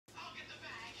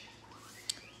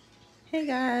Hey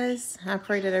guys, I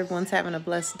pray that everyone's having a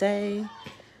blessed day.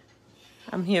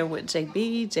 I'm here with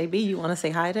JB. JB, you want to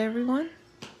say hi to everyone?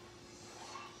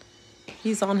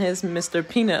 He's on his Mr.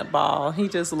 Peanut ball. He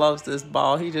just loves this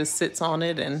ball. He just sits on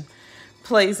it and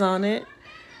plays on it.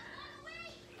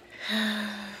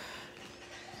 Oh,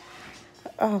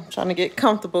 I'm trying to get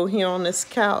comfortable here on this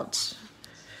couch.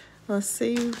 Let's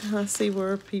see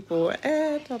where people are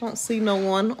at. I don't see no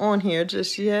one on here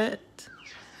just yet.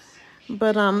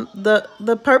 But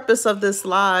the purpose of this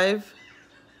live,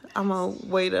 I'm gonna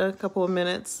wait a couple of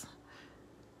minutes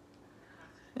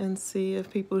and see if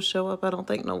people show up. I don't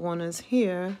think no one is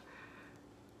here.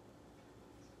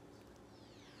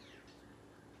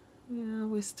 Yeah,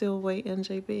 we're still waiting,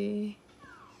 JB.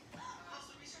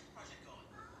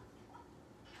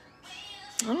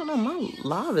 I don't know, my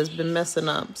live has been messing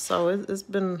up, so it's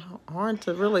been hard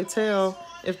to really tell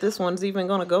if this one's even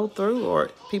gonna go through or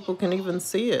people can even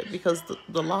see it because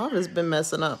the live has been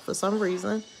messing up for some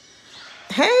reason.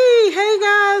 Hey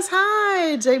guys,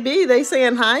 hi, JB, they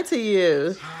saying hi to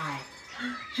you. Hi.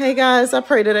 Hey guys, I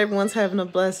pray that everyone's having a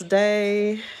blessed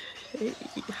day.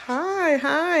 Hi,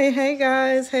 hey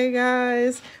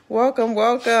guys. Welcome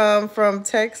from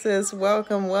Texas.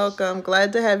 Welcome.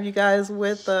 Glad to have you guys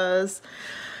with us.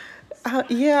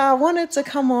 Yeah, I wanted to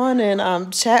come on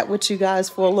and chat with you guys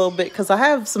for a little bit because I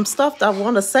have some stuff that I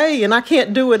want to say and I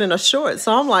can't do it in a short.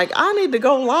 So I'm like, I need to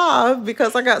go live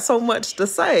because I got so much to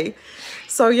say.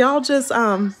 So y'all just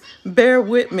bear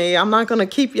with me. I'm not going to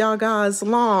keep y'all guys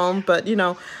long, but you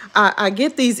know, I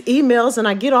get these emails and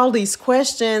I get all these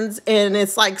questions and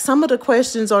it's like some of the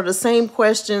questions are the same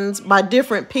questions by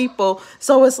different people.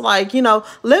 So it's like, you know,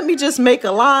 let me just make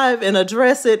a live and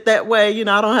address it that way. You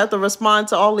know, I don't have to respond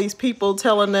to all these people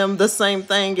telling them the same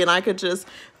thing and I could just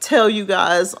tell you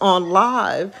guys on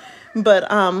live. But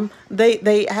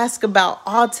they ask about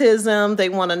autism. They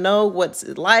want to know what's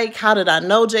it like. How did I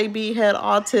know JB had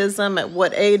autism? At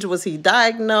what age was he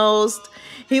diagnosed?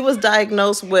 He was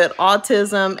diagnosed with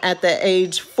autism at the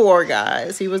age 4,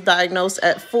 guys. He was diagnosed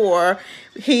at 4.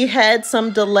 He had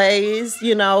some delays,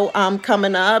 you know,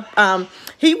 coming up.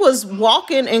 He was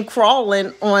walking and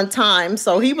crawling on time.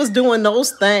 So he was doing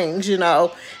those things, you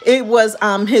know. It was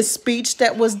his speech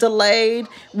that was delayed.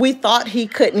 We thought he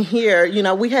couldn't hear. You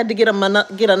know, we had to get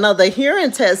another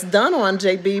hearing test done on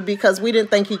JB because we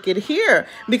didn't think he could hear.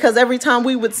 Because every time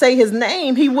we would say his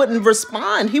name, he wouldn't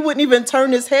respond. He wouldn't even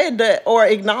turn his head or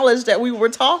acknowledge that we were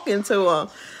talking to him.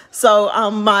 So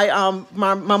my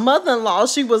mother-in-law,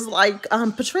 she was like,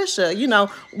 Patricia, you know,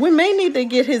 we may need to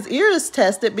get his ears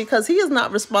tested because he is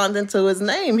not responding to his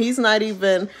name. He's not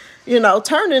even, you know,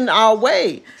 turning our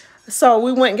way. So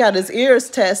we went and got his ears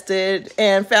tested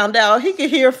and found out he could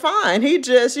hear fine. He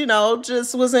just, you know,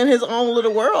 just was in his own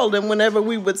little world. And whenever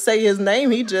we would say his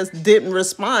name, he just didn't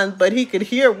respond, but he could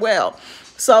hear well.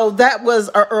 So that was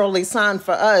an early sign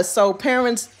for us. So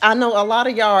parents, I know a lot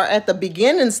of y'all are at the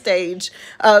beginning stage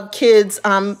of kids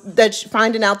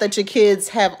finding out that your kids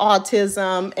have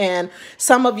autism, and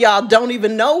some of y'all don't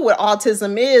even know what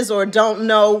autism is or don't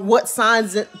know what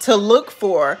signs to look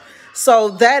for. So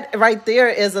that right there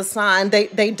is a sign.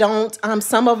 They don't,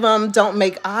 some of them don't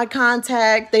make eye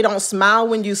contact. They don't smile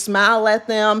when you smile at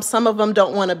them. Some of them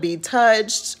don't want to be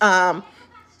touched.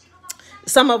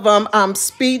 Some of them,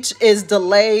 speech is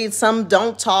delayed. Some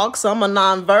don't talk. Some are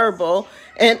nonverbal.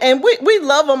 And we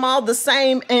love them all the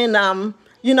same. And,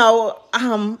 you know,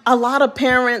 a lot of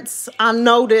parents I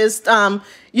noticed,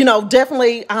 you know,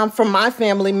 definitely from my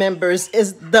family members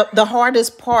is the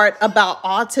hardest part about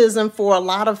autism for a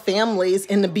lot of families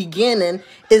in the beginning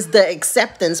is the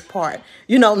acceptance part.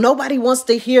 You know, nobody wants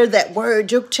to hear that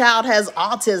word, your child has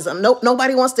autism.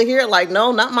 Nobody wants to hear it like,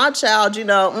 no, not my child, you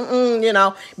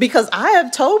know, because I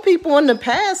have told people in the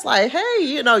past, like, hey,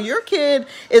 you know, your kid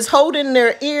is holding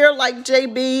their ear like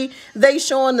JB. They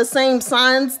showing the same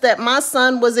signs that my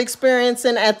son was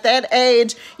experiencing at that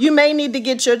age. You may need to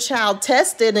get your child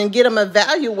tested and get them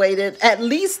evaluated. At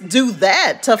least do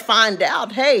that to find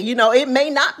out, hey, you know, it may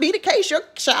not be the case. Your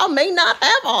child may not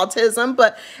have autism,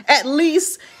 but at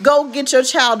least go get your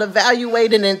child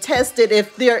evaluated and tested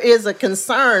if there is a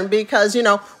concern, because, you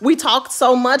know, we talk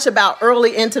so much about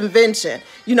early intervention,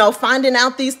 you know, finding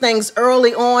out these things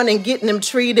early on and getting them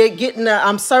treated, getting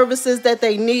the services that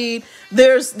they need.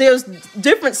 There's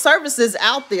different services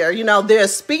out there. You know,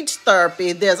 there's speech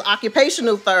therapy, there's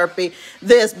occupational therapy,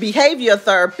 there's behavior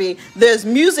therapy, there's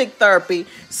music therapy.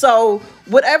 So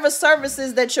whatever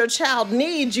services that your child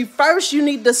needs, you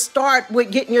need to start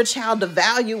with getting your child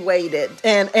evaluated.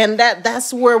 And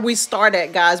that's where we start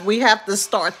at, guys. We have to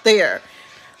start there.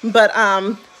 But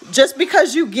Just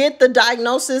because you get the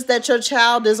diagnosis that your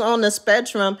child is on the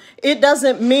spectrum, it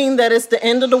doesn't mean that it's the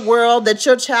end of the world, that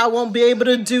your child won't be able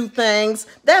to do things.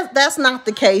 That's not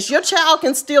the case. Your child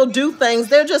can still do things.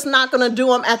 They're just not going to do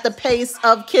them at the pace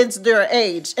of kids their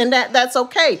age. And that's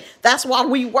okay. That's why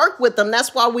we work with them.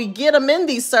 That's why we get them in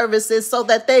these services, so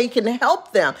that they can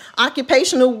help them.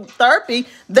 Occupational therapy,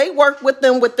 they work with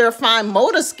them with their fine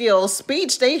motor skills,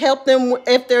 speech. They help them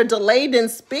if they're delayed in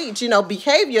speech,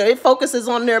 behavior. It focuses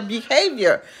on their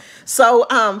behavior. So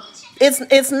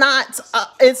it's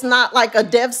not like a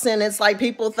death sentence. Like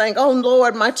people think, oh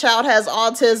Lord, my child has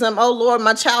autism. Oh Lord,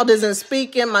 my child isn't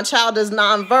speaking. My child is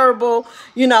nonverbal.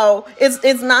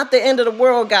 It's not the end of the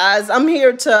world, guys. I'm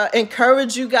here to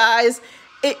encourage you guys.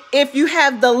 If you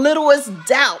have the littlest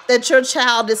doubt that your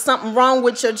child is something wrong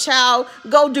with your child,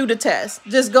 go do the test.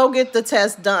 Just go get the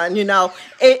test done.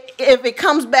 If it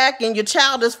comes back and your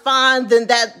child is fine, then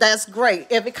that's great.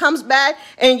 If it comes back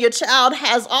and your child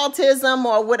has autism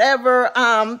or whatever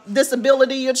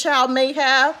disability your child may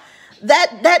have,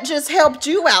 that just helped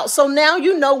you out. So now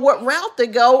you know what route to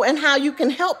go and how you can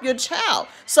help your child.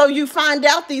 So you find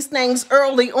out these things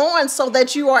early on so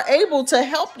that you are able to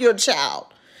help your child.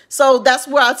 So that's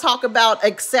where I talk about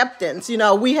acceptance.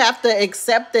 We have to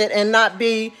accept it and not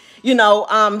be,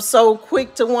 so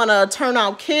quick to want to turn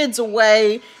our kids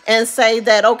away and say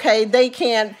that, okay, they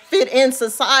can't fit in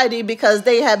society because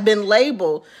they have been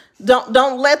labeled.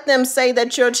 Don't let them say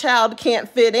that your child can't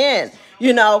fit in.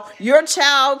 Your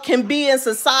child can be in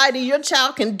society. Your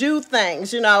child can do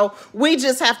things. We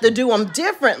just have to do them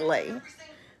differently.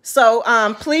 So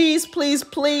please, please,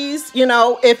 please,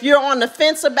 if you're on the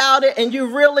fence about it and you're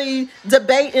really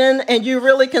debating and you're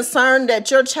really concerned that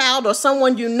your child or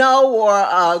someone or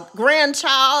a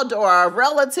grandchild or a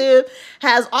relative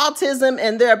has autism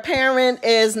and their parent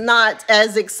is not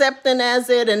as accepting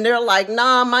as it, and they're like,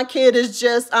 nah, my kid is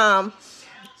just young.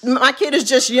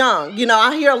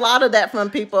 I hear a lot of that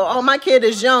from people. Oh, my kid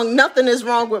is young. Nothing is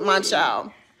wrong with my child.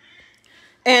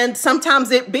 And sometimes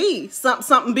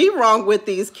something be wrong with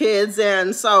these kids.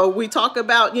 And so we talk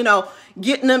about,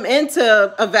 getting them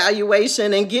into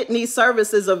evaluation and getting these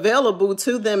services available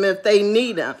to them if they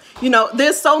need them.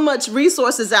 There's so much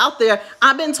resources out there.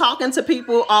 I've been talking to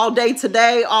people all day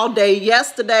today, all day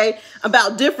yesterday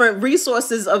about different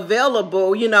resources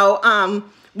available,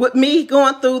 with me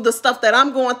going through the stuff that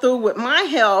I'm going through with my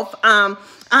health.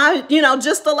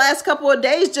 Just the last couple of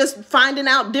days, just finding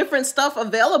out different stuff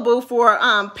available for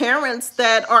parents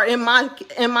that are in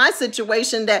my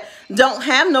situation that don't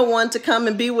have no one to come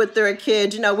and be with their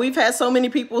kid. We've had so many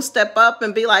people step up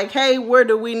and be like, hey, where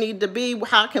do we need to be?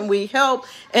 How can we help?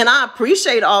 And I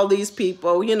appreciate all these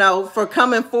people, for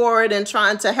coming forward and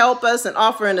trying to help us and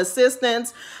offering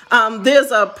assistance.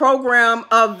 There's a program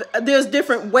there's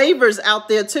different waivers out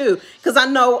there too, because I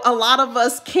know a lot of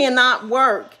us cannot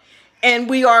work. And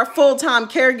we are full-time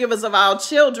caregivers of our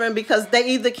children because they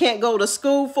either can't go to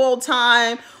school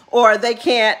full-time or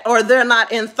they're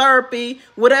not in therapy,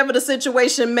 whatever the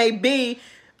situation may be.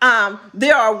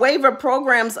 There are waiver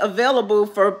programs available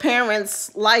for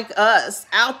parents like us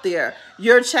out there.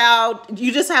 Your child,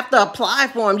 you just have to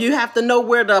apply for them. You have to know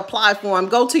where to apply for them.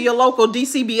 Go to your local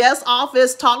DCBS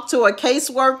office, talk to a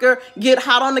caseworker, get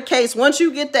hot on the case. Once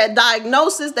you get that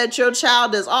diagnosis that your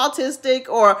child is autistic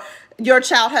or your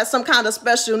child has some kind of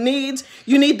special needs,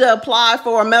 you need to apply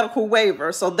for a medical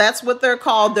waiver. So that's what they're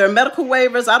called. They're medical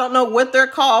waivers. I don't know what they're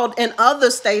called in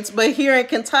other states, but here in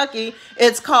Kentucky,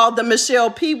 it's called the Michelle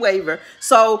P. waiver.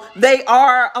 So they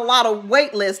are a lot of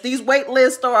wait lists. These wait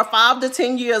lists are 5 to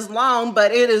 10 years long,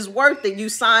 but it is worth it. You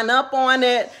sign up on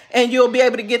it and you'll be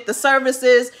able to get the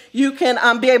services. You can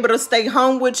be able to stay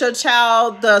home with your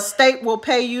child. The state will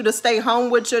pay you to stay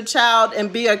home with your child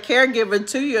and be a caregiver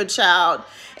to your child.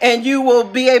 And you will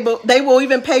they will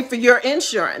even pay for your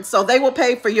insurance. So they will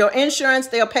pay for your insurance.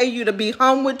 They'll pay you to be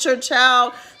home with your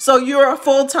child. So you're a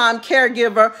full-time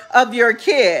caregiver of your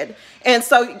kid. And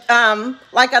so,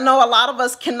 like I know a lot of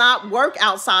us cannot work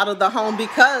outside of the home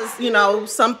because,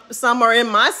 some are in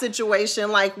my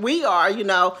situation like we are,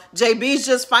 JB's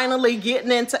just finally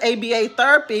getting into ABA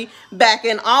therapy back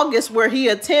in August where he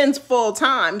attends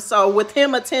full-time. So with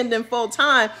him attending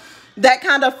full-time, that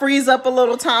kind of frees up a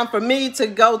little time for me to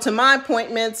go to my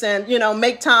appointments and,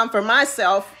 make time for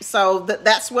myself. So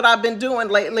that's what I've been doing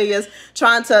lately is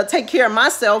trying to take care of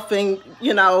myself and,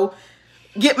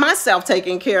 get myself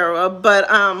taken care of. But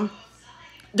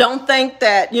don't think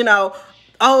that,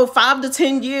 oh, 5 to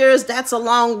 10 years, that's a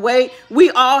long wait. We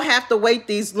all have to wait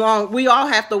we all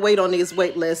have to wait on these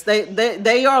wait lists.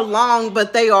 They are long,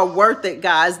 but they are worth it,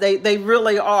 guys. They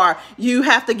really are. You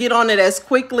have to get on it as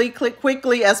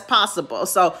quickly as possible.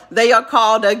 So they are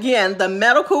called, again, the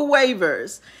medical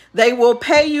waivers. They will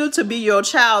pay you to be your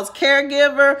child's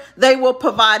caregiver. They will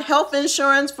provide health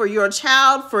insurance for your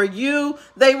child, for you.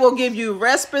 They will give you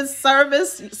respite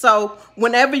service. So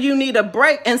whenever you need a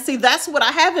break, and see, that's what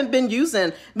I haven't been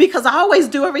using because I always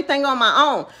do everything on my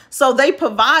own. So they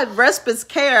provide respite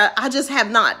care. I just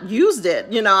have not used it.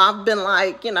 You know, I've been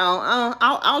like, you know,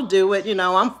 I'll do it. You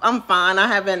know, I'm fine. I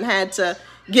haven't had to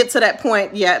get to that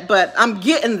point yet, but I'm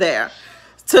getting there,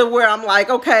 to where I'm like,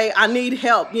 okay, I need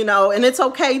help, you know, and it's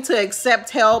okay to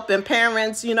accept help. And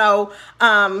parents, you know,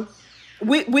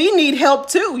 we need help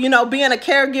too, you know, being a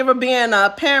caregiver, being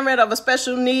a parent of a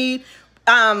special need.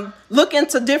 Look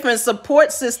into different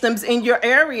support systems in your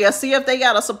area. See if they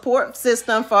got a support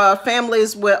system for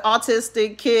families with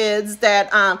autistic kids,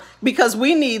 that because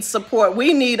we need support.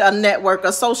 We need a network,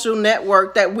 a social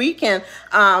network that we can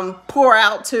pour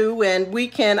out to, and we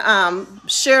can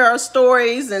share our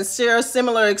stories and share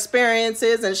similar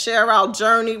experiences and share our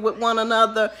journey with one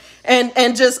another.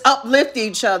 And just uplift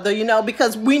each other, you know,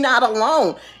 because we're not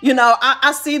alone. You know,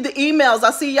 I see the emails,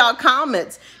 I see y'all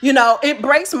comments, you know, it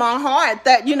breaks my heart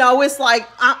that, you know, it's like,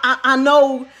 I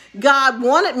know God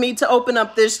wanted me to open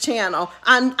up this channel.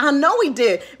 I know he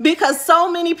did, because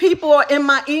so many people are in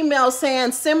my email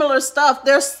saying similar stuff.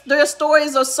 Their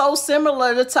stories are so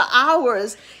similar to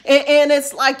ours. And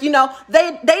it's like, you know,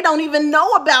 they don't even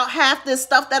know about half this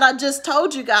stuff that I just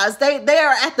told you guys. They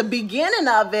are at the beginning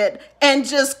of it and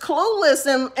just clueless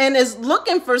and is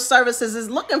looking for services, is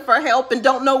looking for help, and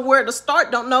don't know where to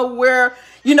start, don't know where,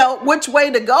 you know, which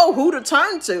way to go, who to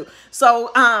turn to.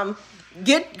 So,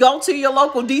 go to your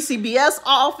local DCBS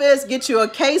office, get you a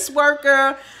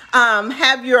caseworker,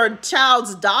 have your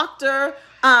child's doctor,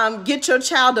 get your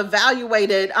child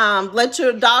evaluated, let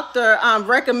your doctor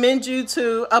recommend you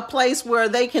to a place where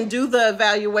they can do the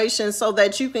evaluation so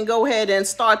that you can go ahead and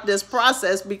start this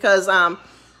process, because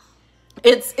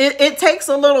it takes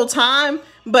a little time,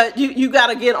 but you got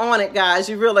to get on it, guys.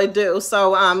 You really do.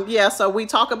 So, yeah, so we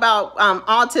talk about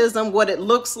autism, what it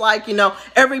looks like. You know,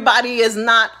 everybody is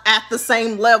not at the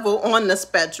same level on the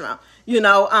spectrum. You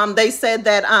know, they said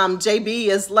that JB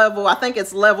is level, I think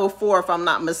it's level 4, if I'm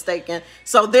not mistaken.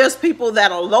 So there's people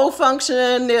that are low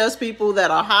functioning, there's people that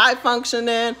are high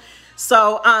functioning.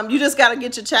 So you just got to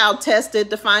get your child tested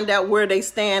to find out where they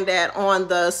stand at on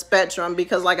the spectrum,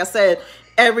 because like I said,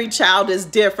 every child is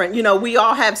different. You know, we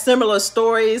all have similar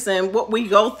stories and what we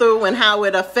go through and how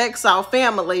it affects our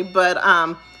family.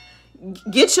 But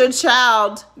get your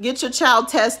child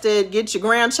tested, get your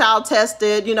grandchild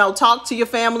tested, you know, talk to your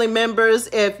family members.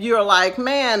 If you're like,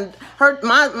 man,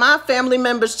 my family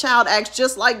member's child acts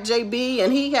just like JB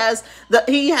and he has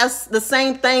the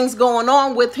same things going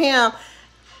on with him.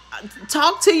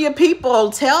 Talk to your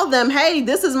people, tell them, hey,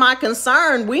 this is my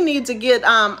concern. We need to get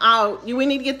we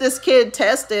need to get this kid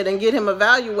tested and get him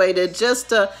evaluated, just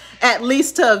to at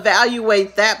least to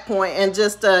evaluate that point and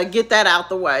just to get that out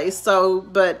the way. So,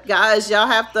 but guys, y'all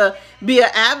have to be an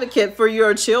advocate for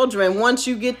your children. Once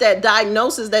you get that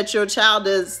diagnosis that your child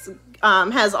has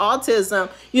autism,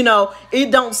 you know,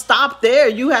 it don't stop there.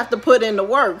 You have to put in the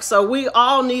work. So we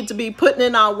all need to be putting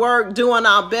in our work, doing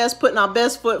our best, putting our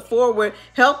best foot forward,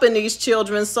 helping these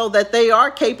children so that they are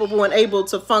capable and able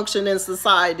to function in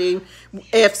society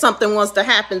if something wants to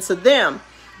happen to them.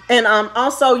 And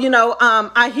also, you know,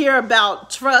 I hear about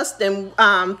trust and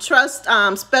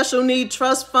special need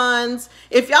trust funds.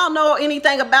 If y'all know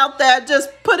anything about that, just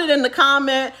put it in the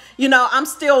comment. You know, I'm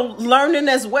still learning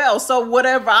as well. So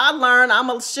whatever I learn, I'm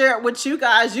going to share it with you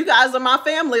guys. You guys are my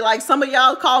family. Like, some of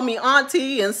y'all call me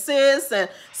auntie and sis, and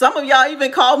some of y'all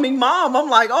even call me mom. I'm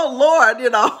like, oh, Lord, you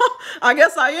know, I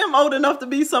guess I am old enough to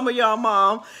be some of y'all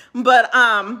mom. But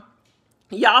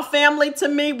y'all family to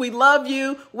me. We love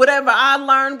you. Whatever I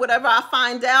learn, whatever I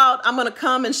find out, I'm going to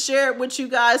come and share it with you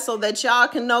guys so that y'all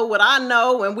can know what I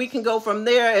know, and we can go from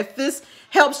there. If this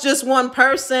helps just one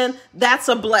person, that's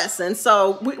a blessing.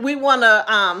 So we want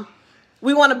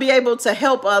to be able to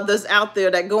help others out there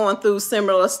that going through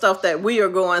similar stuff that we are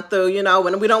going through, you know,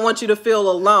 and we don't want you to feel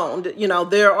alone. You know,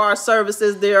 there are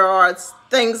services, there are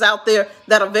things out there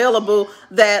that are available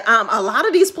that a lot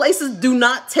of these places do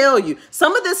not tell you.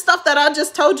 Some of this stuff that I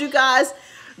just told you guys,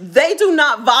 they do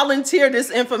not volunteer this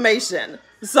information.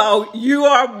 So you're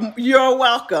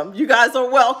welcome. You guys are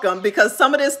welcome, because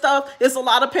some of this stuff is a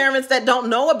lot of parents that don't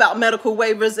know about medical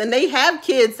waivers, and they have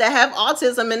kids that have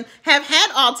autism and have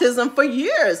had autism for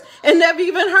years and never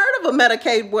even heard of a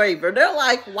Medicaid waiver. They're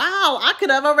like, wow, I could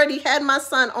have already had my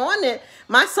son on it.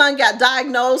 My son got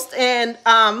diagnosed and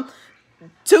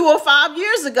 2 or 5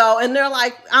 years ago, and they're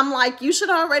like, I'm like, you should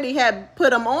already have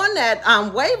put them on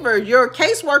that waiver. Your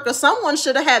caseworker, someone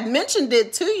should have mentioned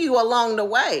it to you along the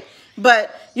way.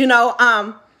 But, you know,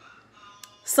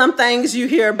 some things you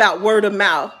hear about word of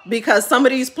mouth, because some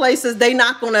of these places, they're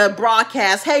not going to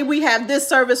broadcast, hey, we have this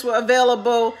service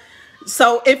available.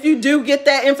 So if you do get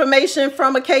that information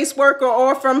from a caseworker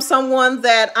or from someone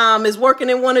that is working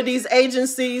in one of these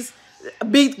agencies,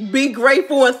 be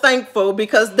grateful and thankful,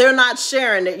 because they're not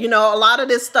sharing it. You know, a lot of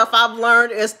this stuff I've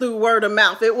learned is through word of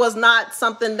mouth. It was not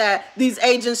something that these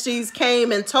agencies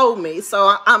came and told me.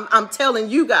 So I'm telling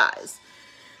you guys.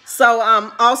 So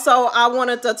also I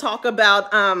wanted to talk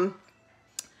about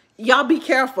y'all be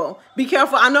careful. Be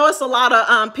careful. I know it's a lot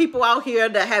of people out here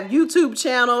that have YouTube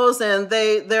channels, and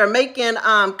they're making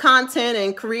content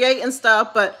and creating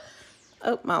stuff, but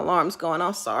oh, my alarm's going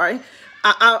off, sorry.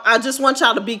 I just want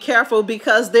y'all to be careful,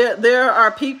 because there are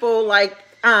people like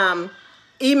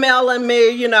emailing me.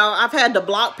 You know, I've had to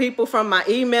block people from my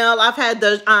email. I've had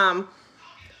to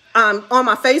on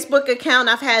my Facebook account,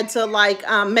 I've had to like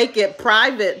make it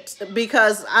private,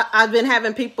 because I've been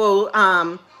having people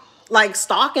like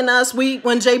stalking us. When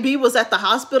JB was at the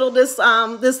hospital this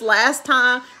last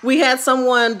time, we had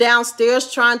someone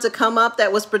downstairs trying to come up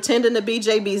that was pretending to be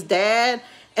JB's dad.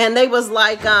 And they was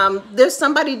like, there's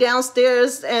somebody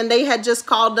downstairs, and they had just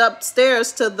called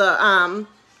upstairs to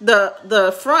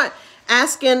the front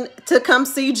asking to come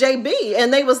see JB.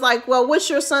 And they was like, well, what's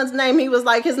your son's name? He was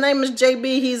like, his name is JB.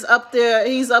 He's up there.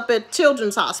 He's up at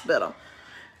Children's Hospital.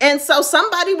 And so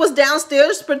somebody was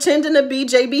downstairs pretending to be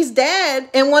JB's dad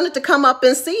and wanted to come up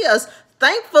and see us.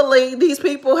 Thankfully, these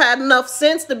people had enough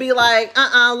sense to be like,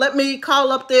 let me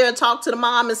call up there and talk to the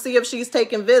mom and see if she's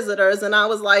taking visitors. And I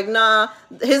was like, nah,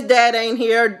 his dad ain't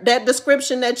here. That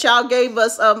description that y'all gave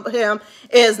us of him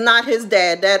is not his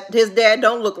dad. His dad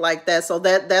don't look like that. So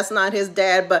that's not his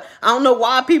dad. But I don't know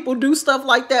why people do stuff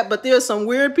like that, but there's some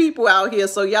weird people out here.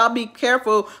 So y'all be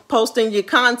careful posting your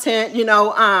content. You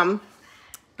know,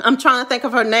 I'm trying to think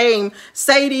of her name,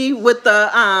 Sadie with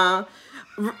the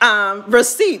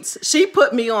receipts. She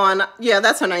put me on, yeah,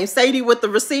 that's her name, Sadie with the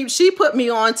receipts. She put me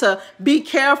on to be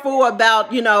careful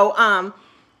about, you know,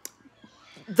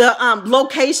 the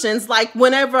locations. Like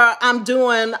whenever I'm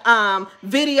doing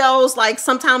videos, like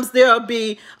sometimes there'll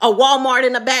be a Walmart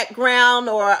in the background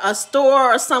or a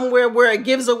store or somewhere where it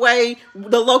gives away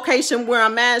the location where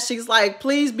I'm at. She's like,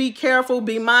 please be careful,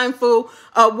 be mindful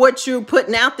of what you're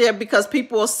putting out there, because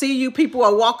people will see you, people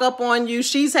will walk up on you.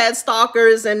 She's had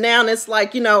stalkers, and now it's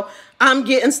like, you know, I'm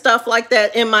getting stuff like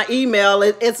that in my email.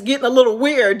 It's getting a little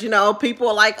weird, you know. People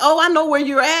are like, oh, I know where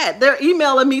you're at. They're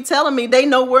emailing me, telling me they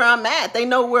know where I'm at. They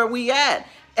know where we at.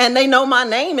 And they know my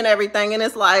name and everything. And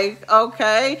it's like,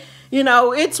 okay, you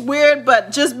know, it's weird,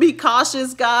 but just be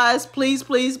cautious, guys. Please,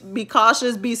 please be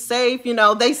cautious, be safe. You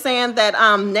know, they saying that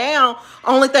now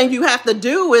only thing you have to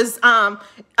do is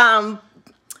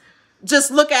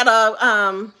just look at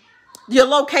your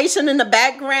location in the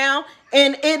background,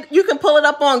 and you can pull it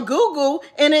up on Google,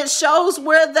 and it shows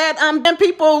where that and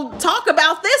people talk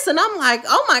about this, and I'm like,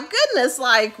 oh my goodness,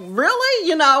 like really?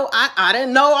 You know, I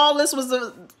didn't know all this was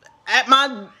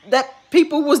that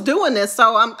people was doing this.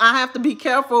 So I have to be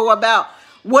careful about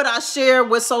what I share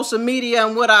with social media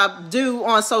and what I do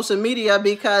on social media,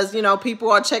 because, you know, people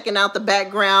are checking out the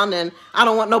background, and I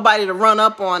don't want nobody to run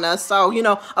up on us. So, you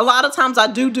know, a lot of times I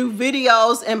do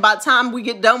videos, and by the time we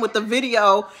get done with the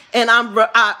video and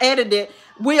I edit it,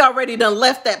 we already done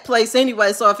left that place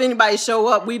anyway. So if anybody show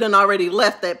up, we done already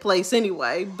left that place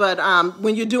anyway. But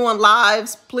when you're doing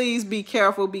lives, please be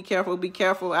careful, be careful, be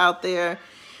careful out there.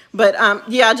 But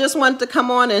yeah, I just wanted to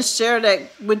come on and share that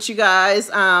with you guys.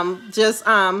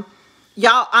 Y'all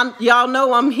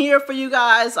know I'm here for you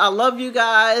guys. I love you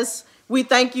guys. We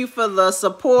thank you for the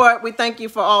support. We thank you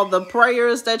for all the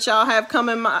prayers that y'all have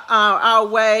coming our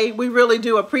way. We really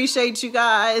do appreciate you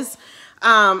guys.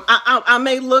 I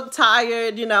may look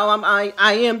tired, you know,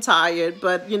 I am tired,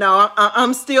 but you know,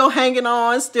 I'm still hanging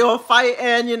on, still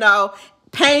fighting, you know.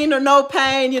 pain or no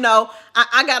pain,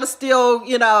 I gotta still,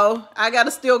 I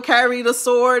gotta still carry the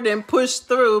sword and push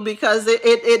through because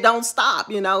it don't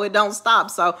stop, it don't stop.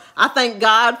 So I thank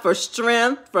God for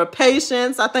strength, for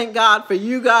patience. I thank God for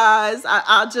you guys.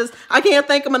 I can't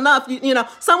thank him enough.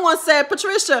 Someone said,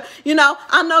 Patricia,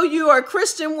 I know you are a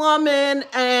Christian woman,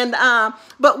 and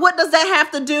but what does that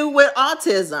have to do with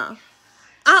autism?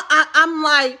 I'm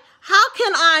like, how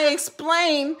can I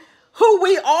explain who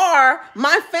we are,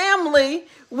 my family,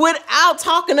 without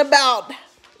talking about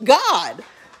God?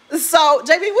 So,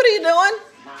 JB, what are you doing?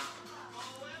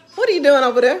 What are you doing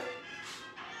over there?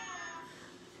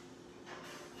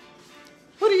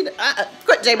 What are you doing?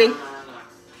 Quit, JB.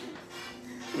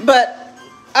 But,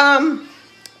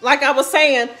 like I was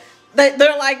saying,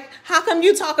 they're like, how come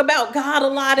you talk about God a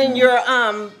lot in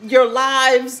your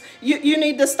lives? You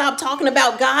need to stop talking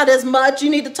about God as much. You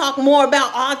need to talk more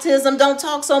about autism. Don't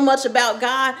talk so much about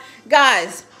God.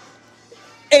 Guys,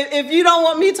 if you don't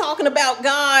want me talking about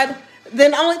God,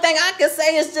 then the only thing I can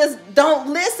say is just don't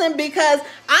listen, because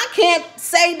I can't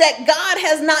say that God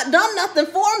has not done nothing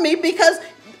for me, because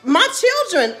my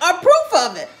children are proof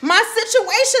of it. My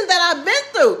situation that I've been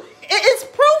through, it's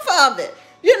proof of it.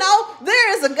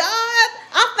 There is a God.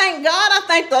 I thank God. I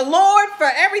thank the Lord for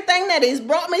everything that he's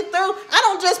brought me through. I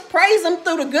don't just praise him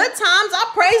through the good times. I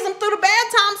praise him through the bad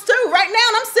times too. Right now,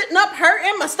 I'm sitting up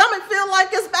hurting. My stomach feels like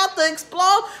it's about to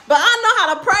explode. But I know how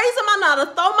to praise him. I know how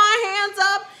to throw my hands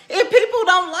up. If people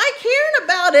don't like hearing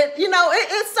about it,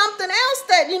 it's something else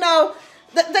that,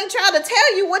 they try to tell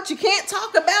you what you can't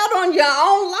talk about on your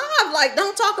own live. Like,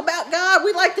 don't talk about God.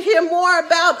 We like to hear more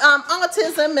about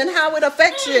autism and how it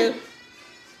affects you.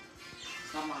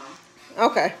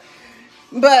 Okay,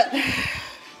 but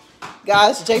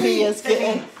guys, JB is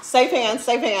getting safe hands.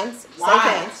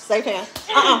 My safe hands.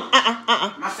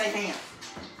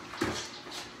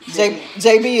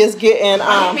 JB is getting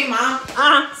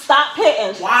Stop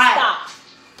hitting. Why?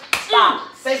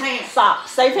 Stop. Safe hands. Stop.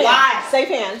 Safe hands. Why? Safe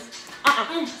hands. Stop.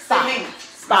 Safe hands.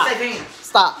 Stop. Safe hands.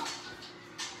 Stop.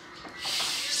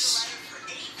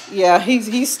 Yeah,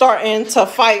 he's starting to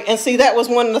fight. And see, that was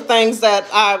one of the things that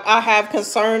I have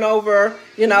concern over,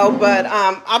 but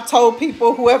I've told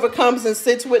people, whoever comes and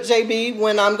sits with JB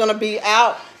when I'm going to be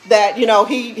out, that,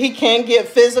 he can get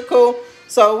physical.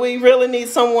 So we really need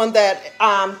someone that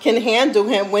can handle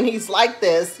him when he's like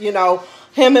this.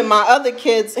 Him and my other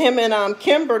kids, him and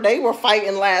Kimber, they were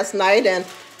fighting last night, and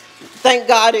thank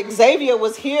God Xavier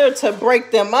was here to break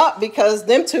them up, because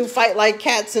them two fight like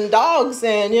cats and dogs.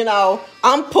 And,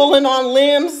 I'm pulling on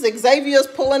limbs. Xavier's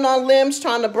pulling on limbs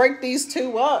trying to break these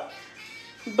two up.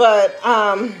 But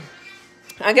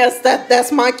I guess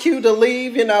that's my cue to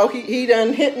leave. He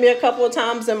done hit me a couple of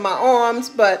times in my arms.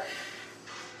 But,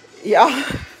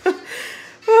 yeah.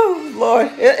 Oh, Lord.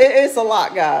 It's a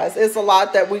lot, guys. It's a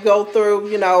lot that we go through,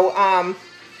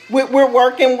 We're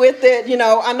working with it.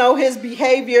 I know his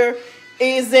behavior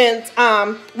isn't,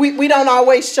 we don't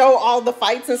always show all the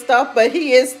fights and stuff, but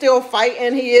he is still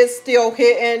fighting. He is still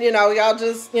hitting, y'all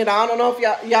just, I don't know if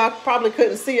y'all probably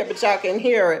couldn't see it, but y'all can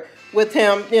hear it with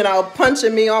him,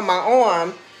 punching me on my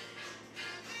arm.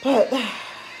 But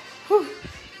whew,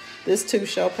 this too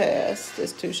shall pass.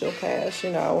 This too shall pass,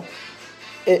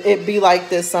 It be like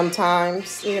this sometimes,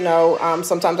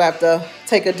 sometimes I have to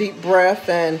take a deep breath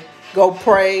and go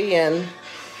pray, and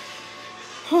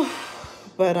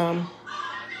but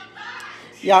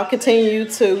y'all continue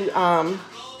to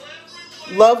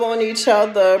love on each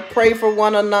other, pray for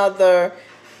one another.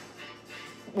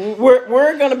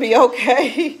 We're gonna be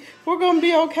okay. We're gonna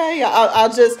be okay. I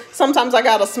just sometimes I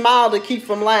gotta smile to keep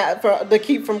from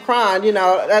crying.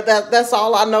 That's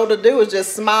all I know to do is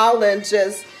just smile and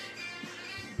just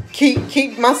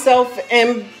keep myself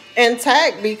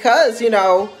intact, because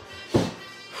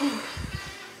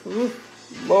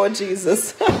Lord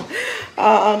Jesus,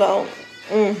 I don't.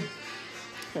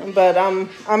 But I'm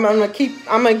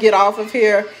gonna get off of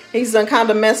here. He's done kind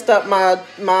of messed up my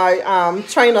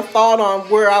train of thought on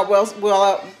where I was.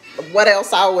 What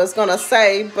else I was gonna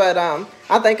say? But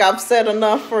I think I've said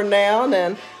enough for now,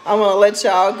 and I'm gonna let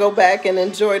y'all go back and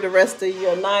enjoy the rest of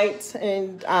your night.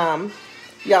 And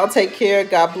y'all take care.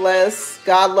 God bless.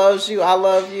 God loves you. I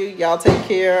love you. Y'all take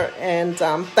care. And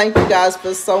thank you guys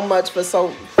for so much for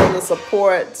the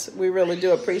support. We really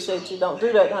do appreciate you. Don't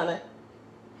do that, honey.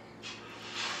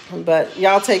 But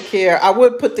y'all take care. I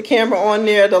would put the camera on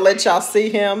there to let y'all see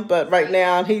him, but right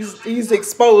now he's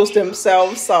exposed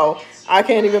himself, so I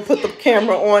can't even put the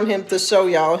camera on him to show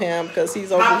y'all him, because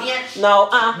he's over. No.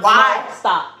 Why? No,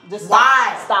 stop. Just stop.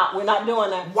 Why? Stop. We're not doing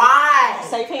that. Why?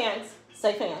 Safe hands.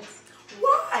 Safe hands.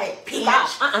 Why? Stop.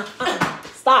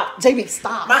 Stop. JB,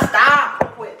 stop.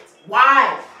 Stop. Quit.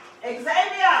 Why? Xavier.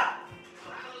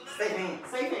 Safe hands.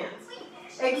 Safe hands.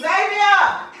 Xavier.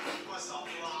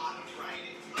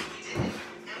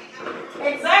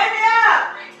 Xavier.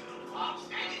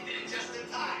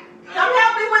 Come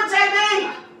help me with JB.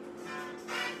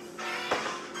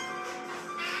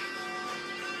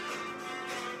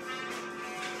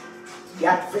 You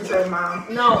have to refrigerator, Mom.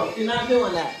 No, you're not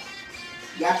doing that.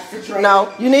 You have to refrigerator.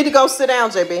 No, you need to go sit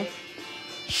down, JB.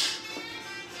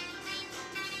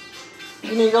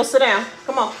 You need to go sit down.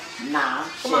 Come on. Nah,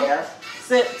 Come chair. on.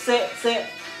 Sit, sit, sit.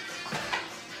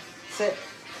 Sit.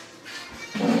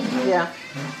 Yeah.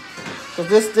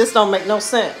 Because this don't make no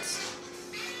sense.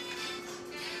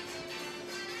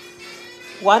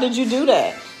 Why did you do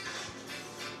that?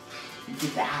 You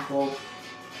get the apple.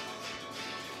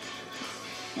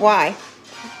 Why?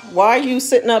 Why are you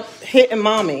sitting up hitting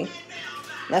mommy?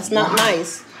 That's not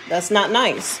nice. That's not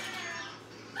nice.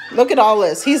 Look at all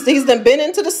this. He's done been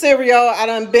into the cereal. I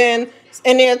done been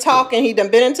in there talking. He done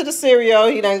been into the cereal.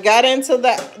 He done got into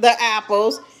the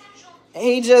apples.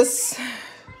 He just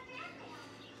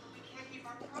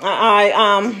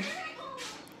I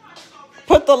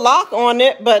put the lock on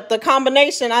it, but the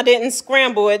combination I didn't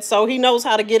scramble it, so he knows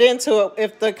how to get into it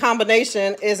if the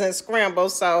combination isn't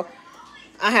scrambled. So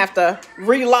I have to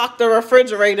relock the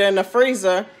refrigerator and the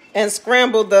freezer and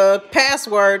scramble the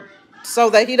password so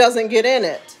that he doesn't get in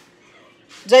it.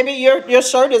 JB, your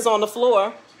shirt is on the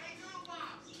floor.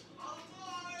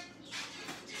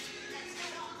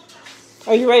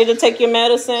 Are you ready to take your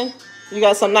medicine? You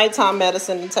got some nighttime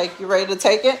medicine to take. You ready to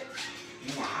take it?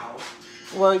 No.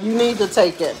 Well, you need to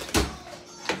take it.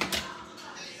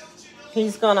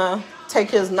 He's gonna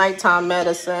take his nighttime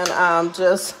medicine.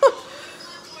 Just,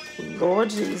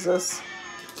 Lord Jesus.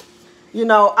 You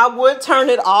know, I would turn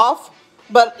it off,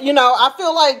 but you know, I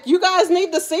feel like you guys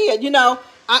need to see it. You know,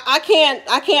 I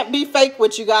can't be fake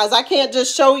with you guys. I can't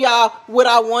just show y'all what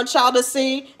I want y'all to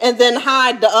see and then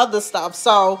hide the other stuff.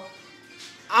 So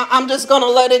I'm just going to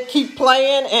let it keep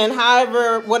playing, and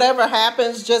whatever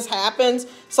happens, just happens,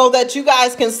 so that you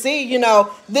guys can see, you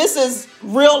know, this is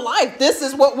real life. This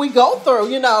is what we go through,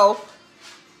 you know.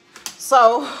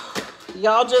 So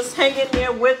y'all just hang in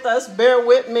there with us. Bear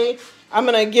with me. I'm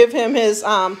going to give him his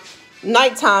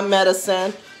nighttime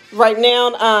medicine. Right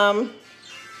now,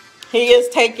 he is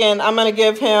taking, I'm going to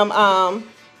give him,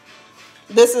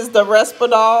 this is the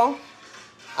Risperdal.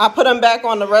 I put him back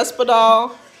on the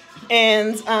Risperdal.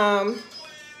 And,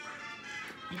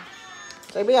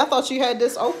 JB, I thought you had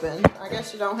this open. I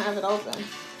guess you don't have it open.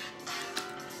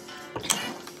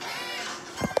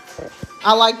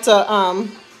 I like to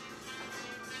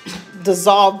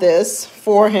dissolve this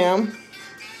for him.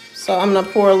 So I'm going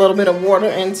to pour a little bit of water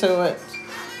into it.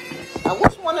 I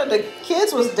wish one of the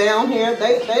kids was down here.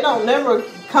 They don't never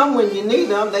come when you need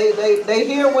them. They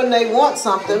hear when they want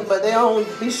something, but they don't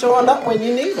be showing up when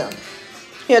you need them.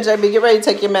 Here, JB, get ready to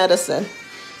take your medicine.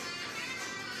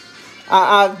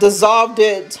 I've dissolved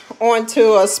it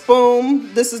onto a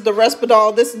spoon. This is the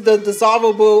Risperdal. This is the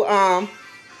dissolvable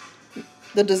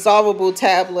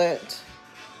tablet.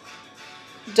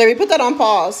 JB, put that on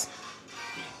pause.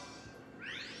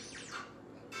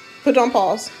 Put it on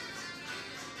pause.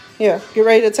 Here, get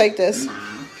ready to take this.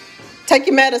 Take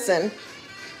your medicine.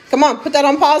 Come on, put that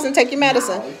on pause and take your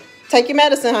medicine. No. Take your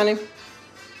medicine, honey.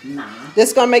 Nah. This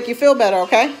is going to make you feel better,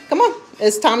 okay? Come on.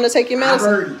 It's time to take your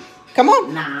medicine. Come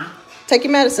on. Nah. Take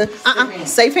your medicine.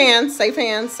 Safe hands. Safe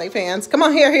hands. Safe hands. Come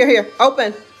on. Here.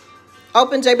 Open.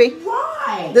 Open, JB.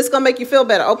 Why? This is going to make you feel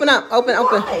better. Open up. Open.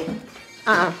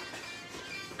 Why?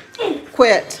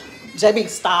 Quit. JB,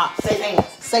 stop. Safe hands.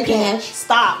 Safe hands.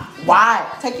 Stop. Why?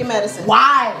 Take your medicine.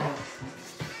 Why?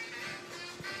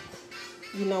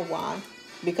 You know why?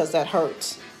 Because that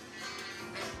hurts.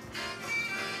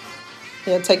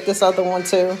 Here, take this other one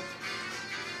too.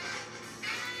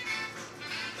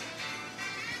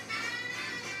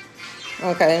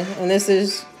 Okay, and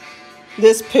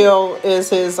this pill is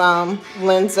his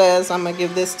lenses. I'm gonna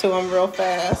give this to him real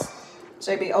fast.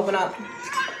 JB, open up.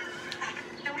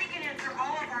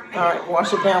 All right,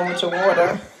 wash it down with your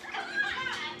water.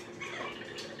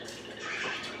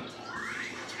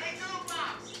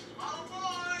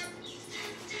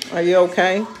 Are you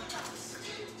okay?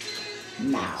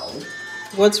 No.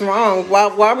 What's wrong?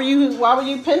 Why were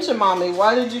you pinching mommy?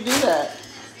 Why did you do that?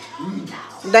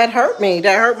 No. That hurt me.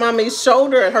 That hurt mommy's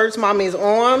shoulder. It hurts mommy's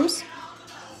arms.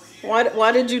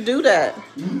 Why did you do that?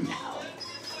 No.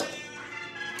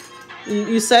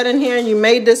 You sat in here and you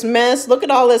made this mess. Look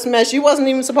at all this mess. You wasn't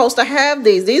even supposed to have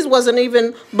these. These wasn't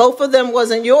even, both of them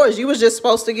wasn't yours. You was just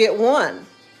supposed to get one.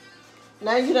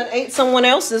 Now you done ate someone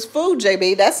else's food,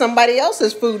 JB. That's somebody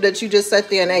else's food that you just sat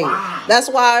there and ate. Why? That's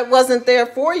why it wasn't there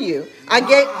for you.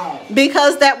 Why?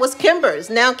 Because that was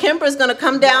Kimber's. Now Kimber's gonna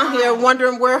come down here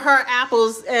wondering where her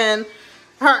apples and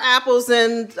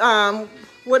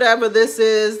whatever this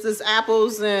is, this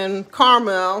apples and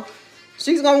caramel.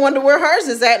 She's gonna wonder where hers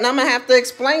is at, and I'm gonna have to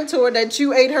explain to her that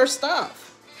you ate her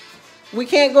stuff. We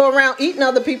can't go around eating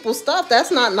other people's stuff. That's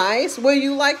not nice. Will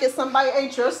you like it somebody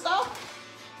ate your stuff?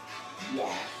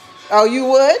 Yes. Oh, you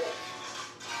would?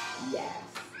 Yes.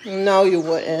 No, you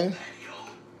wouldn't.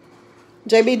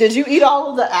 JB, did you eat all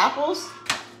of the apples?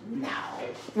 No.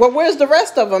 Well, where's the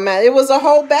rest of them at? It was a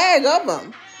whole bag of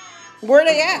them. Where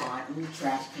they at? In the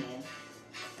trash can.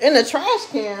 In the trash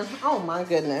can? Oh, my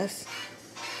goodness.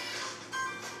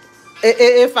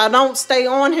 If I don't stay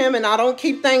on him and I don't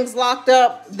keep things locked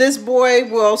up, this boy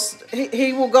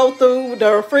he will go through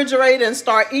the refrigerator and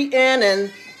start eating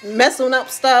and messing up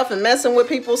stuff and messing with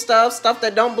people's stuff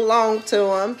that don't belong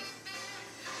to him.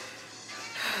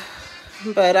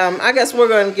 But I guess we're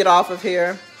going to get off of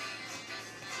here.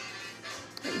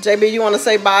 JB, you want to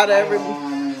say bye to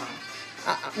everyone?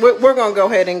 We're going to go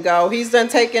ahead and go. He's done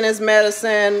taking his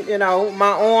medicine. You know,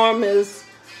 my arm is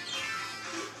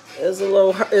a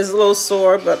little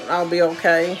sore, but I'll be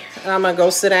okay. I'm going to go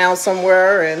sit down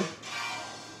somewhere and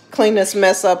clean this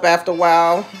mess up after a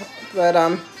while. But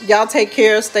y'all take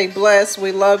care, stay blessed.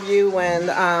 We love you,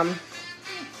 and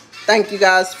thank you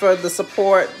guys for the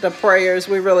support, the prayers.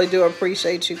 We really do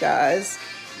appreciate you guys.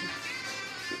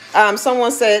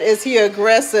 Someone said, is he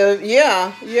aggressive?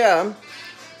 Yeah, he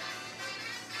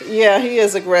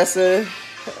is aggressive.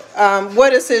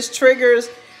 What is his triggers?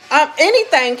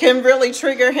 Anything can really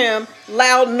trigger him.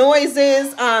 Loud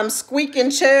noises,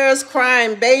 squeaking chairs,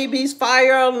 crying babies,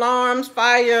 fire alarms,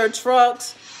 fire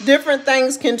trucks. Different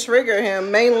things can trigger him.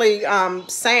 Mainly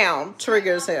sound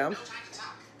triggers him.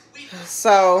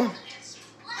 So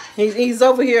he's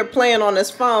over here playing on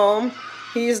his phone.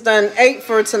 He's done 8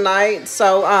 for tonight.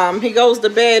 So he goes to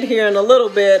bed here in a little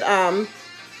bit. In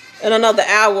another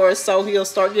hour or so, he'll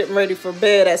start getting ready for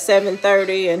bed at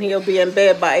 7:30, and he'll be in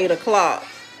bed by 8 o'clock.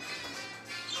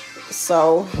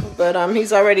 So, but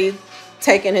he's already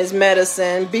taking his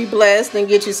medicine. Be blessed and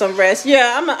get you some rest.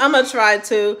 Yeah, I'm gonna try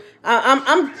to.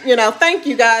 You know, thank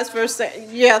you guys for saying.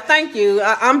 Yeah, thank you.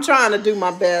 I'm trying to do my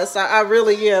best. I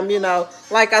really am. You know,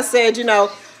 like I said, you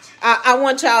know, I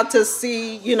want y'all to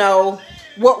see, you know,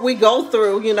 what we go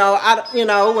through. You know,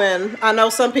 and I know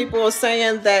some people are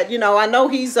saying that, you know, I know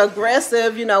he's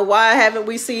aggressive. You know, why haven't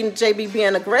we seen JB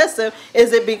being aggressive?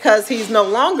 Is it because he's no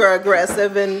longer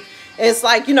aggressive? And it's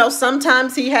like, you know,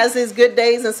 sometimes he has his good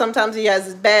days and sometimes he has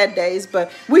his bad days,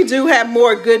 but we do have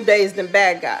more good days than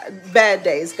bad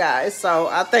days, guys. So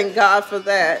I thank God for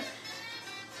that.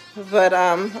 But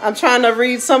I'm trying to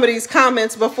read some of these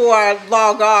comments before I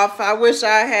log off. I wish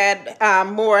I had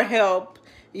more help.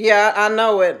 Yeah, I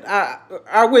know it.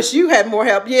 I wish you had more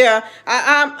help. Yeah,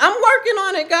 I'm working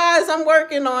on it, guys. I'm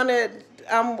working on it.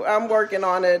 I'm working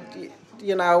on it.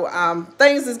 You know,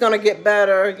 things is going to get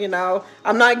better. You know,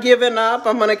 I'm not giving up.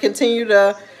 I'm going to continue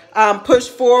to push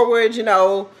forward. You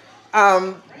know,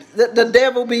 the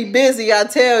devil be busy, I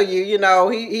tell you. You know,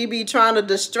 he be trying to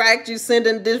distract you,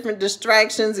 sending different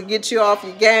distractions and get you off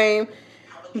your game.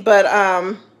 But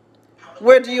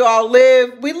where do you all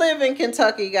live? We live in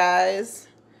Kentucky, guys.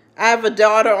 I have a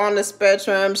daughter on the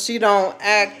spectrum. She don't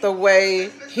act the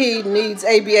way he needs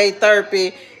ABA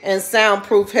therapy and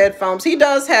soundproof headphones. He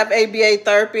does have ABA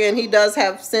therapy and he does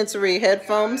have sensory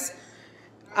headphones.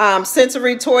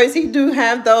 Sensory toys, he do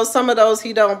have those. Some of those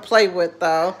he don't play with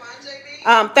though.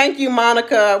 Thank you,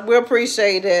 Monica. We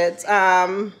appreciate it.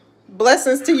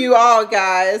 Blessings to you all,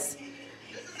 guys.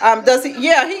 Does he?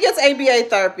 Yeah, he gets ABA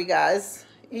therapy, guys.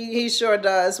 He sure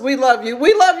does. We love you.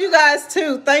 We love you guys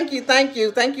too. Thank you. Thank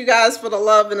you. Thank you guys for the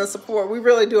love and the support. We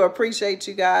really do appreciate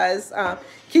you guys.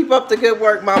 Keep up the good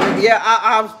work, Mama. Yeah,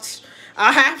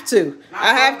 I have to.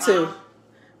 I have to.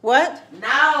 What?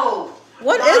 No.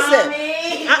 What Mommy. is it?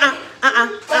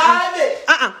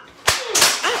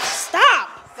 Stop.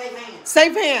 Safe hands.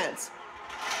 Safe hands.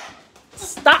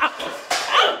 Stop.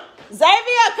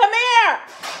 Xavier, come here.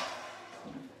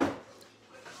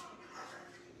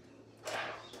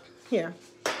 Here,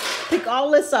 pick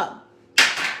all this up.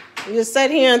 You just sit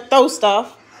here and throw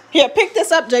stuff. Here, pick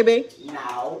this up, JB.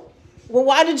 No. Well,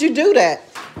 why did you do that?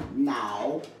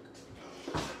 No.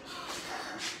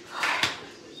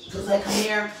 Does that come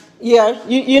here? Yeah,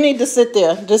 you need to sit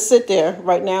there. Just sit there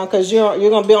right now because you're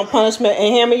going to be on punishment.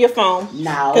 And hand me your phone.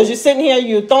 No. Because you're sitting here,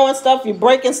 you're throwing stuff, you're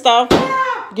breaking stuff.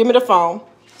 Give me the phone.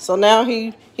 So now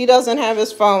he doesn't have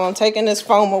his phone. I'm taking his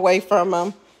phone away from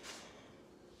him.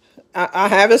 I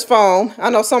have his phone. I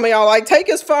know some of y'all like, take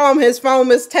his phone. His phone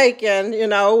is taken, you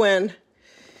know, and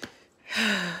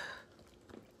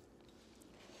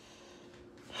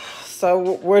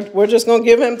so we're just going to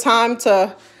give him time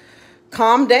to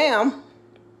calm down.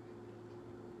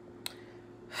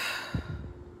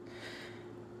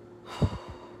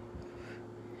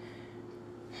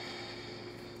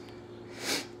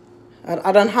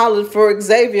 I done hollered for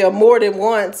Xavier more than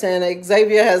once, and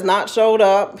Xavier has not showed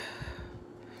up.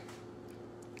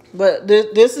 But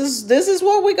this is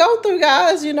what we go through,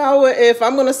 guys. You know, if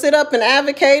I'm going to sit up and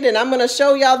advocate and I'm going to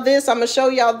show y'all this, I'm going to show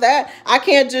y'all that, I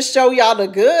can't just show y'all the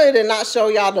good and not show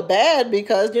y'all the bad,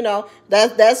 because, you know,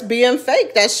 that's being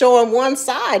fake. That's showing one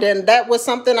side. And that was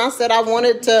something I said I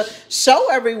wanted to show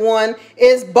everyone,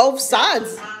 is both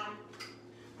sides.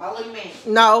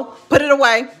 No, put it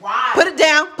away. Why? Put it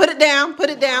down, put it down, put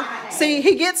it down. Why? See,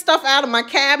 he gets stuff out of my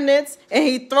cabinets and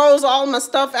he throws all my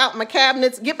stuff out my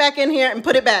cabinets. Get back in here and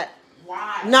put it back.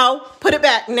 Why? No, put it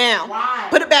back now. Why?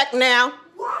 Put it back now.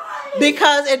 Why?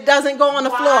 Because it doesn't go on the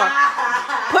floor.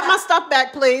 Put my stuff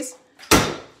back, please.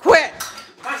 Quit.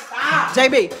 Stop.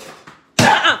 JB.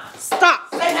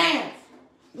 Stop. Say hands.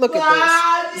 Look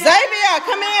at this. Xavier,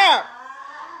 come here.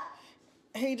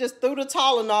 He just threw the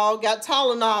Tylenol, got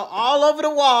Tylenol all over the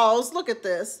walls. Look at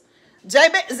this.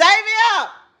 Xavier!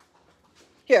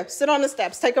 Here, sit on the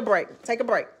steps. Take a break. Take a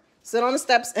break. Sit on the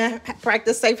steps and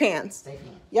practice safe hands. Safe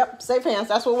hands. Yep, safe hands.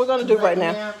 That's what we're going to do right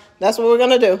now. That's what we're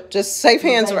going to do. Just safe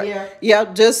hands. Right.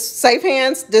 Yep, just safe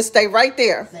hands. Just stay right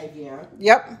there. Xavier.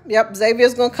 Yep.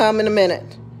 Xavier's going to come in a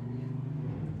minute.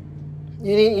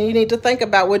 You need to think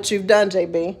about what you've done,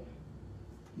 JB.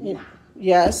 Nah.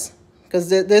 Yes. Because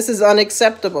this is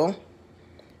unacceptable.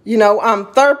 You know,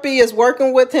 therapy is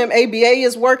working with him. ABA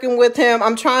is working with him.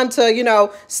 I'm trying to, you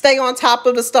know, stay on top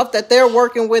of the stuff that they're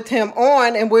working with him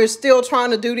on. And we're still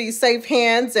trying to do these safe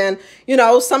hands. And, you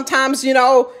know, sometimes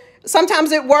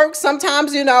it works.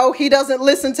 Sometimes, you know, he doesn't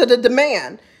listen to the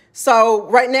demand. So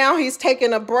right now he's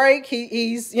taking a break.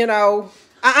 He's, you know,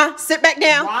 sit back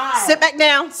down. Why? Sit back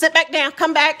down. Sit back down.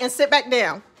 Come back and sit back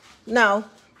down. No.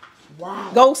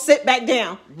 Why? Go sit back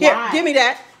down. Here, Why? give me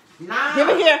that. Nah. Give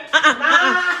it here.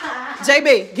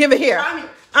 JB, give it here. Mommy.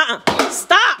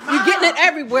 Stop. You're getting it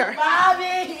everywhere.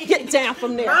 Bobby. Get down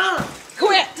from there. Mom.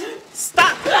 Quit.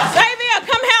 Stop. Xavier,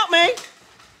 come help me.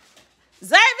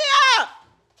 Xavier.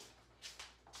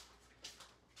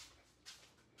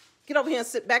 Get over here and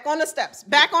sit back on the steps.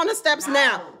 Back on the steps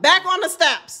now. Back on the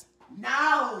steps.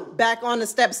 No. Back on the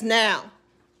steps now.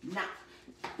 No.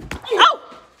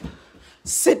 Oh.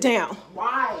 Sit down.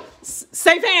 Why?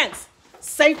 Safe hands.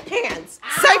 Safe hands. Ow.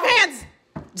 Safe hands.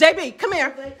 JB, come here.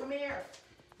 Come here.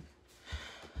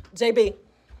 JB,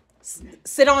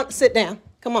 sit down.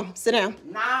 Come on, sit down.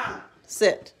 Nah.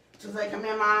 Sit. Just like, come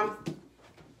here, Mom.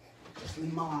 Just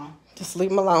leave him alone. Just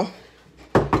leave him alone.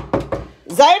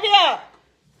 Xavier,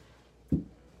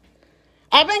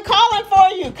 I've been calling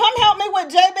for you. Come help me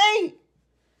with JB.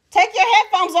 Take your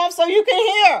headphones off so you can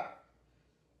hear.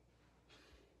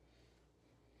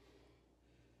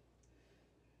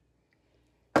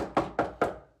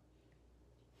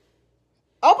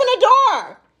 Open the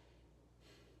door.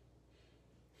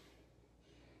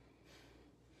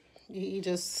 You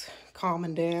just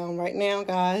calming down right now,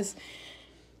 guys.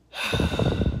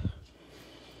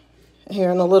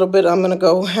 Here in a little bit, I'm going to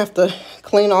go have to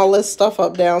clean all this stuff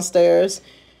up downstairs.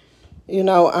 You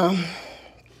know,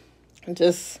 it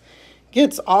just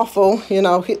gets awful. You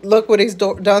know, look what he's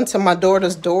done to my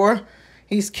daughter's door.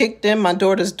 He's kicked in my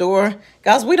daughter's door.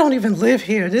 Guys, we don't even live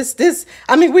here.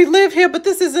 I mean, we live here, but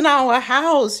this isn't our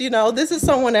house. You know, this is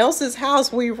someone else's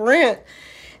house we rent.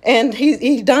 And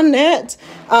he done that.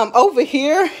 Over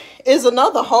here is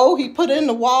another hole he put in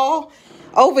the wall.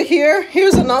 Over here,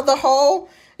 here's another hole.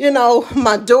 You know,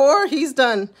 my door, he's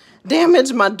done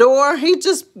damaged my door. He's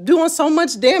just doing so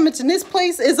much damage. And this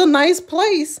place is a nice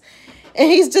place. And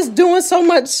he's just doing so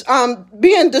much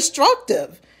being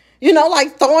destructive. You know,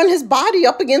 like throwing his body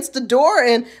up against the door,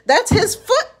 and that's his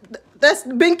foot that's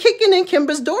been kicking in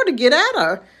Kimber's door to get at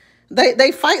her.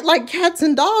 They fight like cats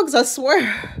and dogs, I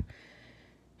swear.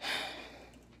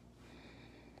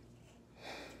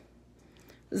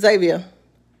 Xavier,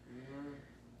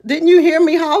 didn't you hear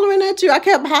me hollering at you? I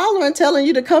kept hollering, telling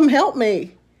you to come help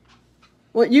me.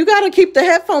 Well, you got to keep the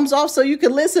headphones off so you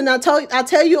can listen. I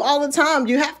tell you all the time,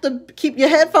 you have to keep your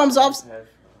headphones off.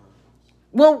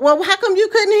 Well, how come you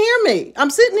couldn't hear me? I'm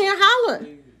sitting here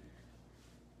hollering.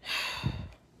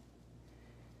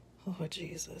 Oh,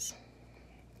 Jesus.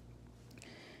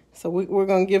 So we're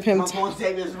gonna give him.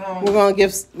 We're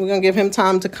gonna give him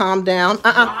time to calm down.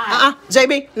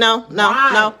 JB, no.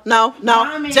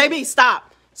 Mommy. JB,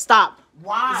 stop. Stop.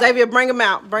 Why? Xavier, bring him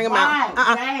out. Bring him out.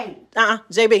 Why?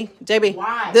 JB.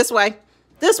 Why? This way.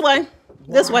 This way.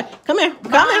 This way. Come here.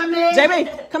 Come here.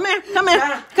 JB. Come here. Come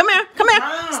here. Come here. Come here.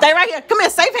 Mom. Stay right here. Come here.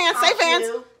 Safe hands. Safe hands.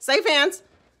 You. Safe hands.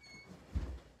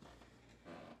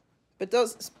 But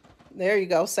those, there you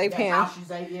go. Safe hands. House shoes,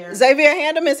 Xavier. Xavier,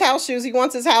 hand him his house shoes. He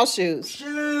wants his house shoes.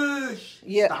 Shush.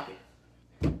 Yeah. Stop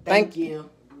it. Thank you.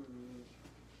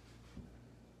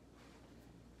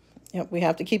 Yep, we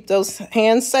have to keep those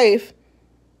hands safe.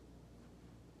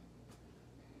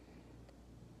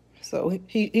 So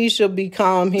he should be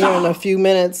calm here in a few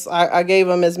minutes. I gave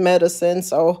him his medicine,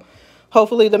 so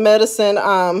hopefully the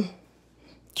medicine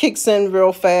kicks in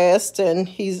real fast and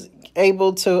he's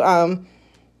able to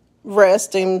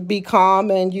rest and be calm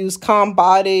and use calm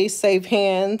body, safe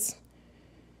hands.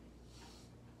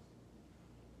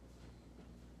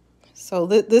 So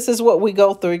this is what we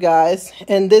go through, guys.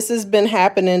 And this has been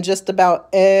happening just about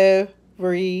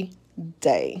every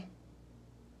day.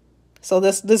 So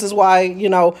this is why, you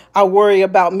know, I worry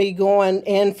about me going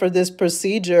in for this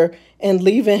procedure and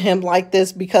leaving him like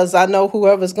this, because I know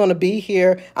whoever's going to be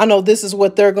here, I know this is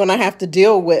what they're going to have to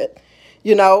deal with.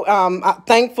 You know,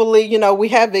 thankfully, you know, we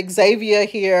have Xavier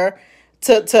here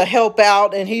to help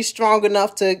out, and he's strong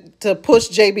enough to push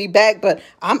JB back, but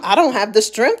I don't have the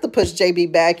strength to push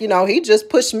JB back. You know, he just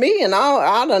pushed me and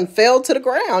I done fell to the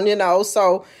ground, you know.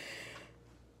 So,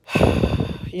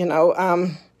 you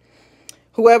know,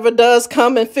 whoever does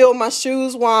come and fill my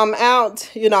shoes while I'm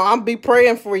out, you know, I'll be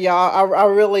praying for y'all. I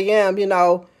really am, you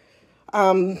know.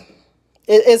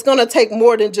 It's going to take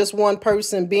more than just one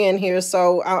person being here.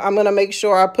 So I'm going to make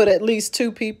sure I put at least 2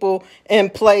 people in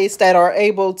place that are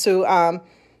able to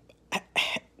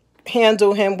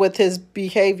handle him with his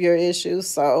behavior issues.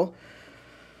 So,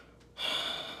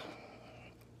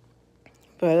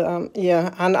 but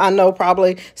yeah, I know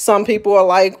probably some people are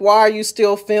like, why are you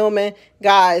still filming?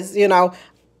 Guys, you know,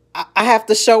 I have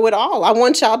to show it all. I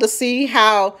want y'all to see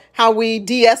how we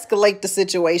de-escalate the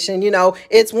situation. You know,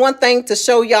 it's one thing to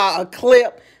show y'all a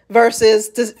clip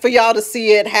versus for y'all to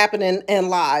see it happening in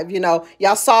live. You know,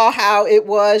 y'all saw how it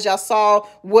was. Y'all saw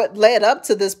what led up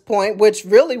to this point, which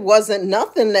really wasn't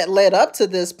nothing that led up to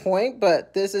this point.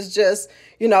 But this is just,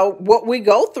 you know, what we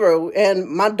go through. And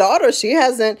my daughter, she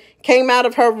hasn't came out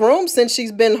of her room since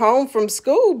she's been home from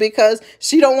school because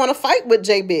she don't want to fight with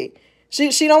JB. She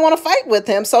don't want to fight with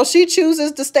him. So she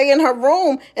chooses to stay in her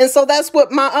room. And so that's what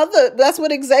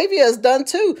Xavier has done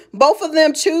too. Both of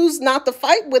them choose not to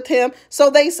fight with him. So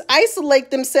they isolate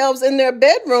themselves in their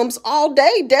bedrooms all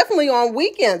day, definitely on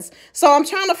weekends. So I'm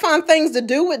trying to find things to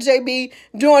do with JB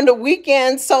during the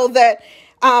weekend so that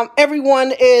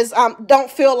everyone is don't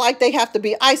feel like they have to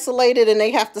be isolated and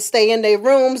they have to stay in their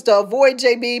rooms to avoid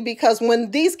JB, because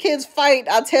when these kids fight,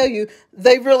 I tell you,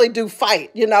 they really do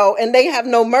fight, you know, and they have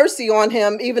no mercy on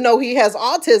him, even though he has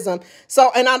autism.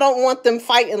 So, and I don't want them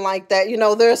fighting like that. You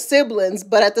know, they're siblings,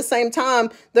 but at the same time,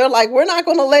 they're like, we're not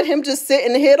going to let him just sit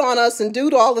and hit on us and do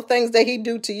all the things that he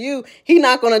do to you. He's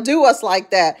not going to do us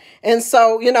like that. And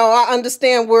so, you know, I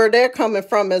understand where they're coming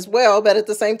from as well. But at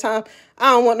the same time,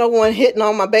 I don't want no one hitting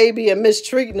on my baby and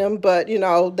mistreating him. But, you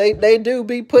know, they do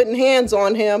be putting hands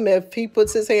on him if he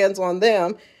puts his hands on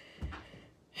them.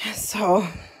 So,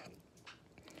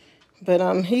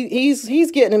 but he's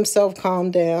getting himself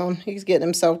calmed down. He's getting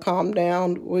himself calmed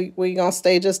down. We gonna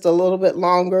stay just a little bit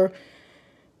longer.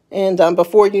 And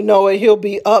before you know it, he'll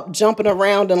be up, jumping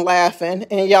around and laughing.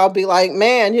 And y'all be like,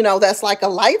 man, you know, that's like a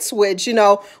light switch. You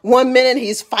know, one minute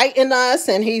he's fighting us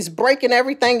and he's breaking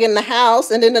everything in the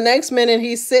house. And then the next minute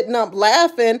he's sitting up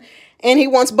laughing and he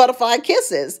wants butterfly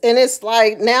kisses. And it's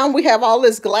like, now we have all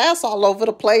this glass all over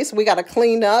the place. We got to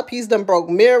clean up. He's done broke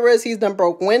mirrors. He's done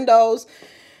broke windows.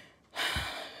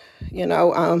 You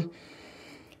know,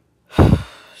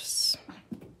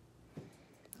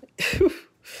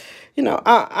 you know,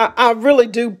 I really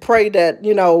do pray that,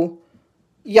 you know,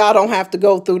 y'all don't have to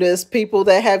go through this. People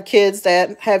that have kids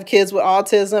with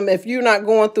autism, if you're not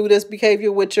going through this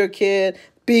behavior with your kid,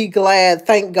 be glad,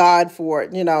 thank God for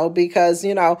it, you know, because,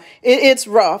 you know, it's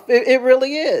rough. It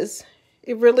really is.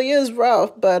 It really is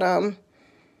rough. But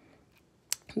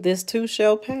this too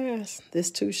shall pass.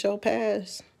 This too shall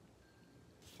pass.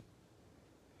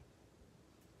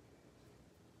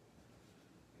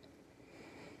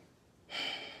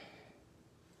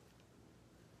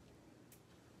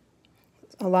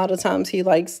 A lot of times he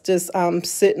likes just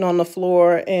sitting on the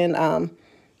floor and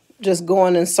just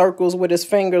going in circles with his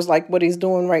fingers like what he's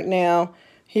doing right now.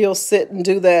 He'll sit and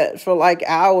do that for like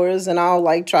hours, and I'll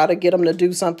like try to get him to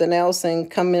do something else and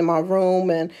come in my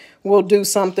room and we'll do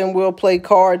something. We'll play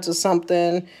cards or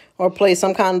something, or play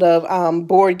some kind of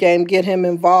board game, get him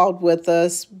involved with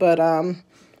us. But a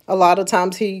lot of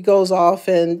times he goes off,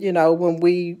 and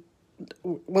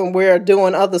when we're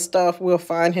doing other stuff, we'll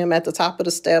find him at the top of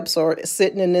the steps or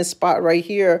sitting in this spot right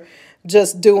here,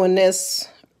 just doing this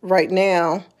right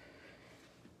now.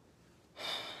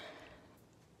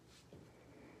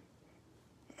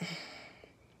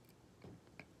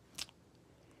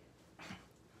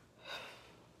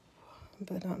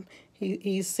 But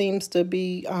he seems to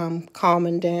be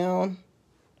calming down.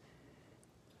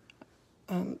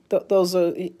 Those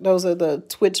are the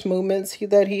twitch movements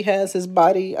that he has. His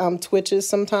body twitches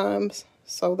sometimes.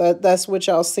 So that's what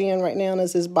y'all seeing right now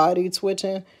is his body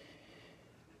twitching.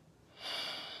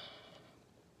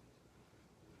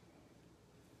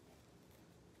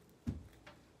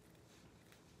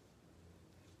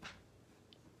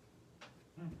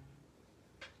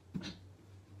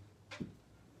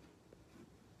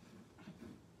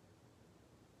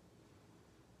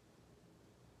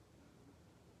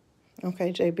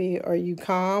 Okay, JB, are you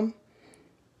calm?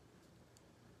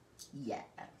 Yes.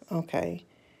 Okay.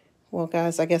 Well,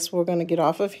 guys, I guess we're gonna get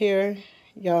off of here.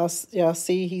 Y'all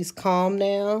see he's calm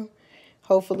now.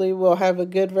 Hopefully, we'll have a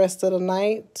good rest of the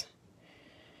night.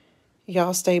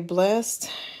 Y'all stay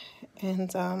blessed,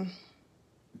 and I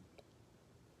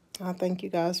thank you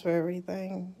guys for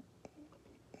everything.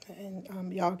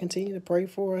 And y'all continue to pray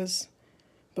for us.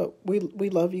 But we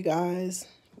love you guys.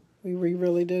 We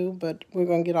really do. But we're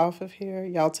gonna get off of here.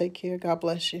 Y'all take care. God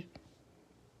bless you.